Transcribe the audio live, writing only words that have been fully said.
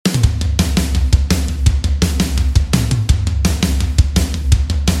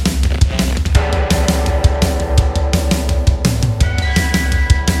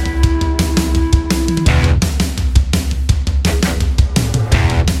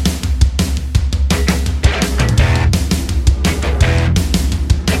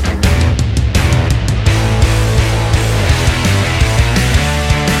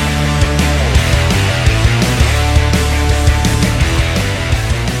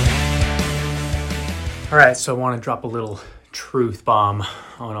All right, so I want to drop a little truth bomb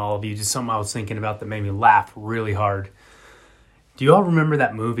on all of you. Just something I was thinking about that made me laugh really hard. Do you all remember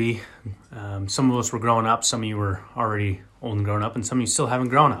that movie? Some of us were growing up. Some of you were already old and grown up, and some of you still haven't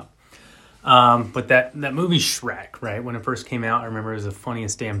grown up. But that movie Shrek, right? When it first came out, I remember it was the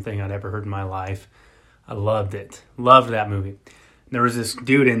funniest damn thing I'd ever heard in my life. I loved it. Loved that movie. There was this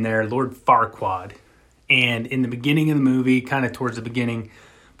dude in there, Lord Farquaad. And in the beginning of the movie, kind of towards the beginning,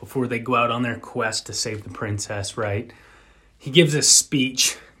 before they go out on their quest to save the princess, right? He gives a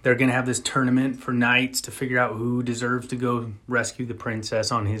speech. They're going to have this tournament for knights to figure out who deserves to go rescue the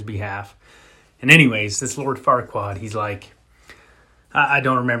princess on his behalf. And anyways, this Lord Farquaad, he's like, I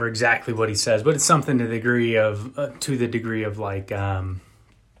don't remember exactly what he says, but it's something to the degree of like, some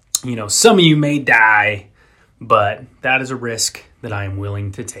of you may die, but that is a risk that I am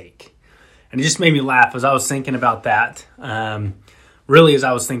willing to take. And it just made me laugh as I was thinking about that. Really, as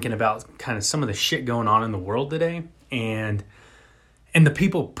I was thinking about kind of some of the shit going on in the world today, and the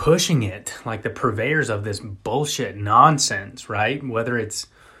people pushing it, like the purveyors of this bullshit nonsense, right? Whether it's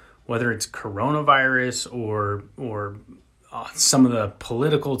coronavirus or some of the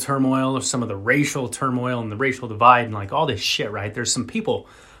political turmoil or some of the racial turmoil and the racial divide and like all this shit, right? There's some people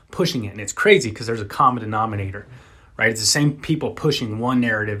pushing it, and it's crazy because there's a common denominator, right? It's the same people pushing one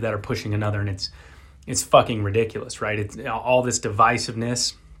narrative that are pushing another, and it's fucking ridiculous, right? It's all this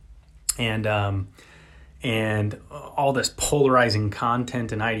divisiveness and all this polarizing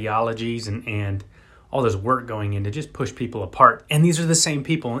content and ideologies and all this work going in to just push people apart. And these are the same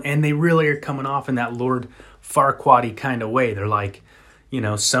people, and they really are coming off in that Lord Farquaad kind of way. They're like,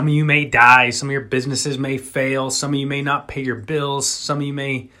 some of you may die, some of your businesses may fail, some of you may not pay your bills, some of you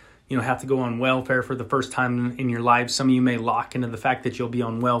may have to go on welfare for the first time in your life. Some of you may lock into the fact that you'll be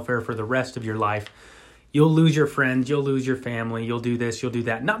on welfare for the rest of your life. You'll lose your friends, you'll lose your family, you'll do this, you'll do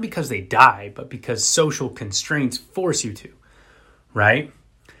that. Not because they die, but because social constraints force you to, right?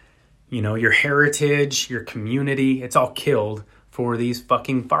 Your heritage, your community, it's all killed for these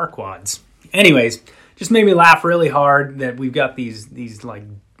fucking Farquaads. Anyways, just made me laugh really hard that we've got these like,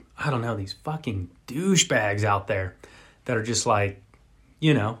 I don't know, these fucking douchebags out there that are just like,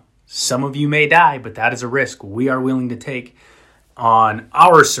 some of you may die, but that is a risk we are willing to take on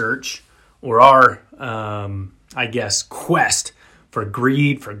our search or our, quest for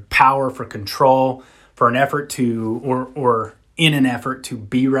greed, for power, for control, for an effort to, or in an effort to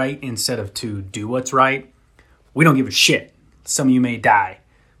be right instead of to do what's right. We don't give a shit. Some of you may die,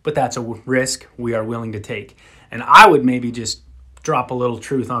 but that's a risk we are willing to take. And I would maybe just drop a little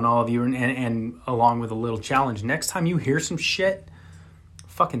truth on all of you and along with a little challenge. Next time you hear some shit,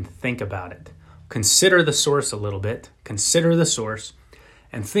 fucking think about it. Consider the source a little bit. Consider the source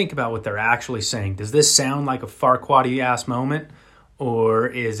and think about what they're actually saying. Does this sound like a Farquaad-y ass moment, or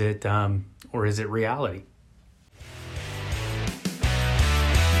is it reality?